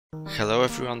Hello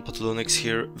everyone, Patolunix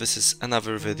here. This is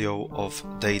another video of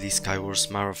Daily Skywars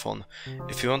Marathon.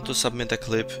 If you want to submit a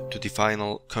clip to the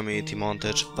final community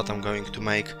montage that I'm going to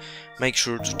make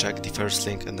sure to check the first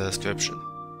link in the description.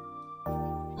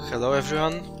 Hello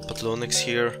everyone, Patolunix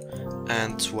here,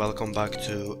 and welcome back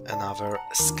to another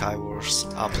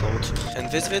Skywars upload. In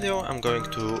this video I'm going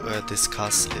to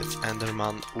discuss if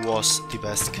Enderman was the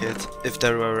best kit, if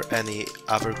there were any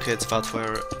other kits that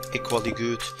were equally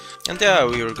good, and yeah,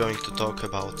 we are going to talk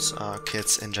about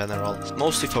kits in general,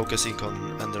 mostly focusing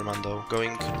on Enderman though.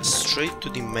 Going straight to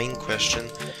the main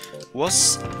question,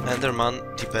 was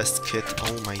Enderman the best kit?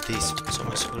 Oh my days,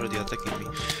 someone's already attacking me.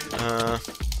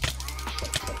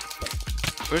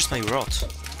 Where's my rod?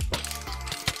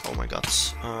 Oh my god.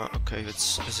 Okay,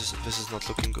 this is not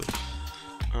looking good.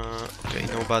 Okay,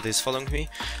 nobody is following me.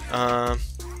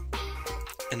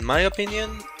 In my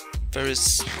opinion, there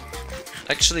is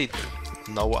actually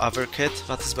no other kit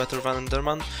that is better than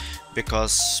Enderman,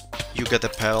 because you get a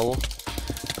pearl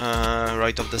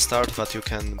right off the start that you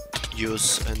can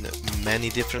use in many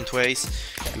different ways.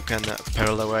 You can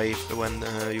pearl away when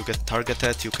you get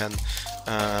targeted. You can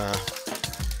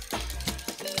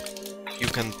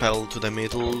pearl to the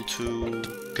middle to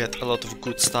get a lot of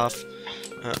good stuff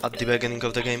at the beginning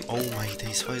of the game. Oh my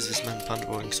days, why is this man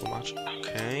fanboying so much?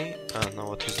 Okay, now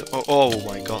what is the... Oh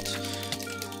my god.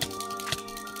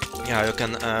 Yeah, you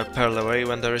can pearl away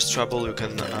when there is trouble, you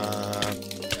can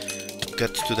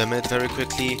get to the mid very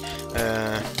quickly.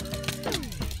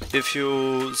 If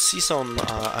you see some,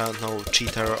 I don't know,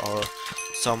 cheater or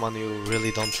someone you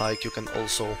really don't like, you can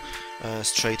also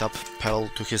straight up pearl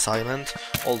to his island,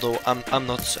 although I'm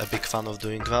not a big fan of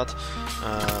doing that,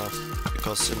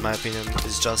 because in my opinion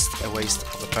it's just a waste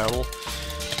of a pearl,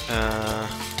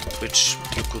 which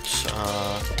you could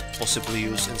possibly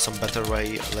use in some better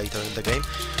way later in the game.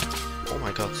 Oh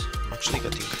my god, I'm actually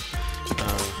getting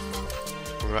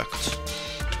wrecked.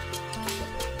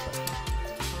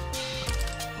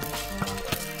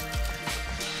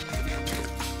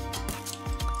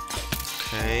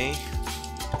 Okay.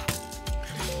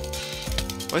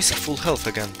 Why is he full health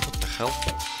again? What the hell?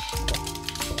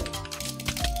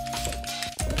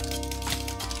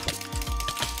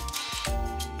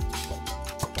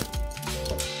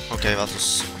 Okay, that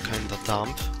was kinda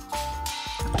dumb.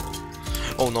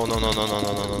 Oh no no no no no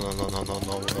no no no no no no no no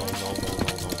no no no.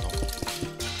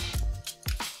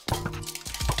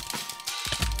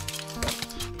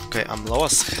 Okay, I'm low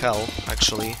as hell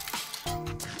actually.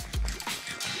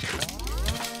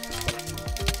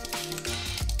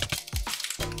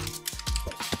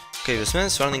 Okay, this man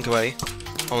is running away.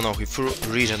 Oh no, he threw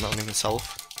regen on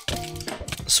himself.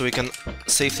 So we can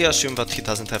safely assume that he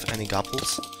doesn't have any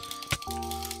gapples.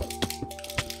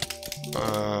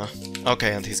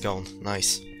 Okay, and he's gone.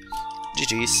 Nice.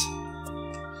 GG's.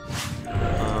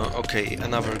 Okay,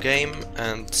 another game,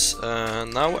 and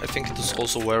now I think it is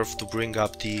also worth to bring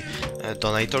up the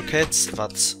donator kits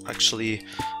that actually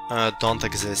don't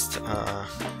exist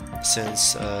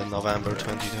since November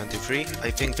 2023. I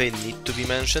think they need to be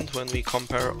mentioned when we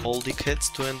compare all the kits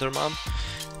to Enderman,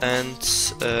 and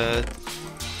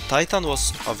Titan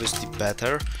was obviously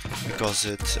better because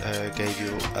it gave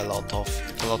you a lot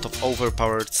of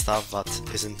overpowered stuff that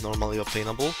isn't normally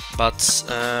obtainable. But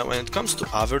when it comes to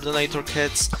other donator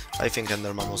kits, I think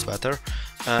Enderman was better.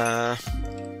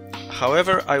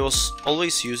 However, I was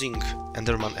always using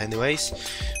Enderman anyways,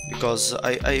 because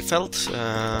I felt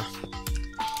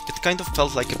it kind of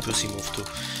felt like a pussy move to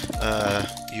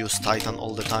use Titan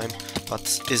all the time,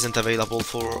 but isn't available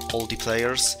for all the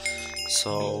players.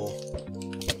 So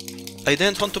I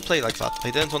didn't want to play like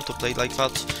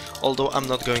that. Although I'm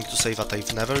not going to say that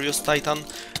I've never used Titan.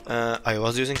 I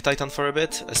was using Titan for a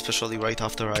bit, especially right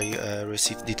after I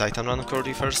received the Titan run for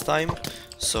the first time.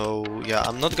 So yeah,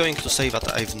 I'm not going to say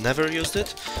that I've never used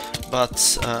it,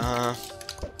 but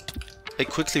I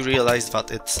quickly realized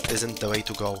that it isn't the way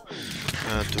to go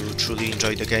to truly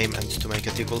enjoy the game and to make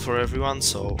it equal for everyone.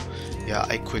 So yeah,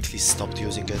 I quickly stopped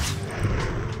using it.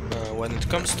 When it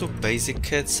comes to basic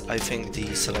kits, I think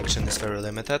the selection is very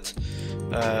limited.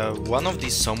 One of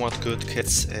these somewhat good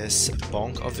kits is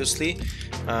Bong, obviously,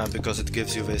 because it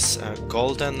gives you this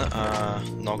golden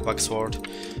knockback sword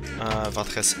that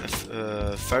has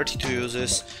 32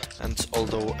 uses, and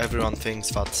although everyone thinks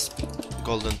that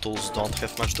golden tools don't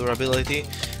have much durability,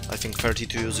 I think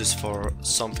 32 uses for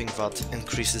something that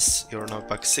increases your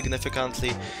knockback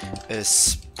significantly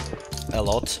is a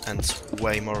lot, and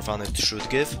way more than it should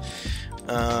give.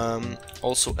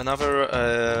 Also, another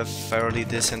fairly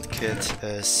decent kit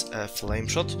is a Flame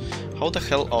Shot. How the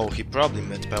hell? Oh, he probably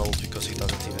mid-barreled because he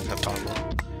doesn't even have armor.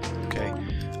 Okay.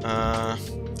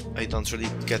 I don't really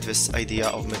get this idea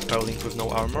of mid-pearling with no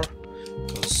armor,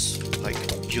 because like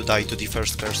you die to the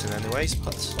first person anyways,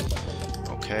 but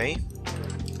okay.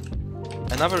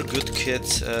 Another good kit,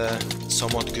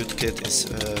 somewhat good kit is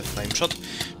Flame Shot,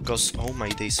 because oh my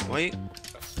days, why?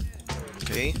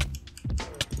 Okay.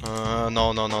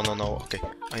 No, okay.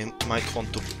 I might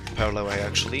want to pearl away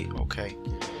actually, okay.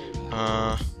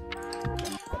 Why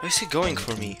is he going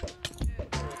for me?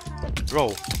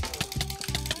 Bro.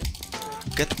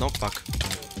 Get knockback.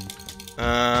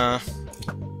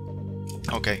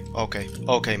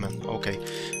 Okay, man, okay.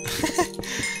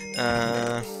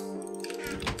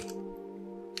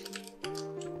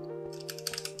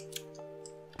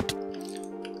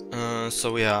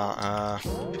 So yeah,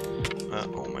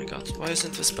 oh my god, why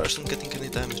isn't this person getting any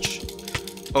damage?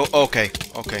 Oh, okay,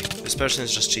 this person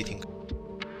is just cheating.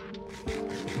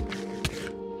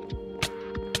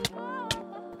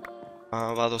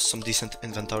 That was some decent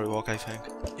inventory walk, I think.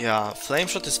 Yeah, Flame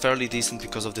Shot is fairly decent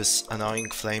because of this annoying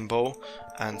flame bow,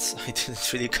 and I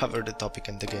didn't really cover the topic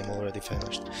and the game already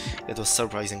finished. It was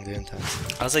surprisingly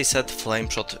intense. As I said, Flame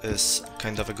Shot is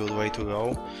kind of a good way to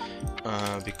go,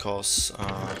 because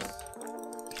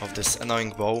of this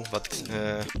annoying bow, but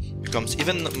becomes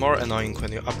even more annoying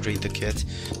when you upgrade the kit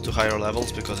to higher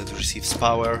levels, because it receives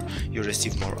power, you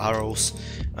receive more arrows,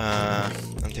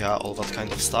 and yeah, all that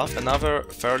kind of stuff. Another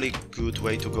fairly good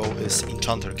way to go is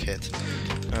Enchanter kit,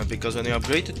 because when you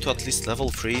upgrade it to at least level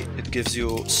 3, it gives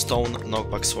you Stone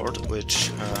Knockback Sword, which,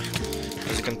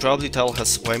 as you can probably tell,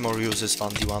 has way more uses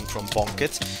than the one from Bomb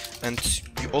Kit, and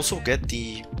you also get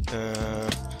the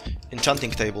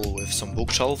enchanting table with some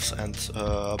bookshelves and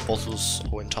bottles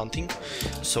of enchanting,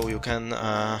 so you can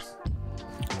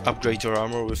upgrade your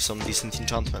armor with some decent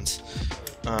enchantments,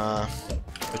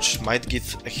 which might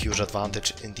give a huge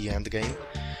advantage in the end game.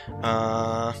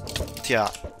 Yeah,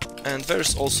 and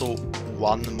there's also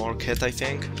one more kit I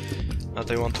think that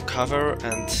I want to cover,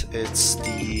 and it's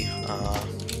the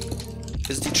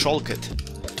Troll kit.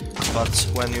 But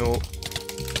when you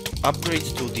upgrade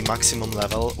to the maximum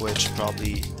level, which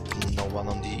probably no one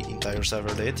on the entire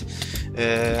server did,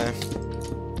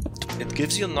 it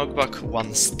gives you knockback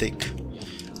 1 stick,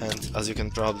 and as you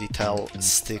can probably tell,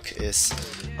 stick is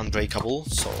unbreakable,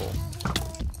 so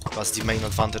that's the main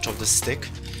advantage of this stick.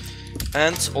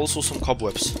 And also some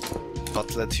cobwebs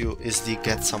that let you easily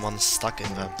get someone stuck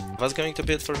in them. That's going to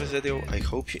be it for this video. I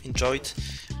hope you enjoyed,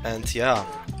 and yeah,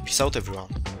 peace out everyone.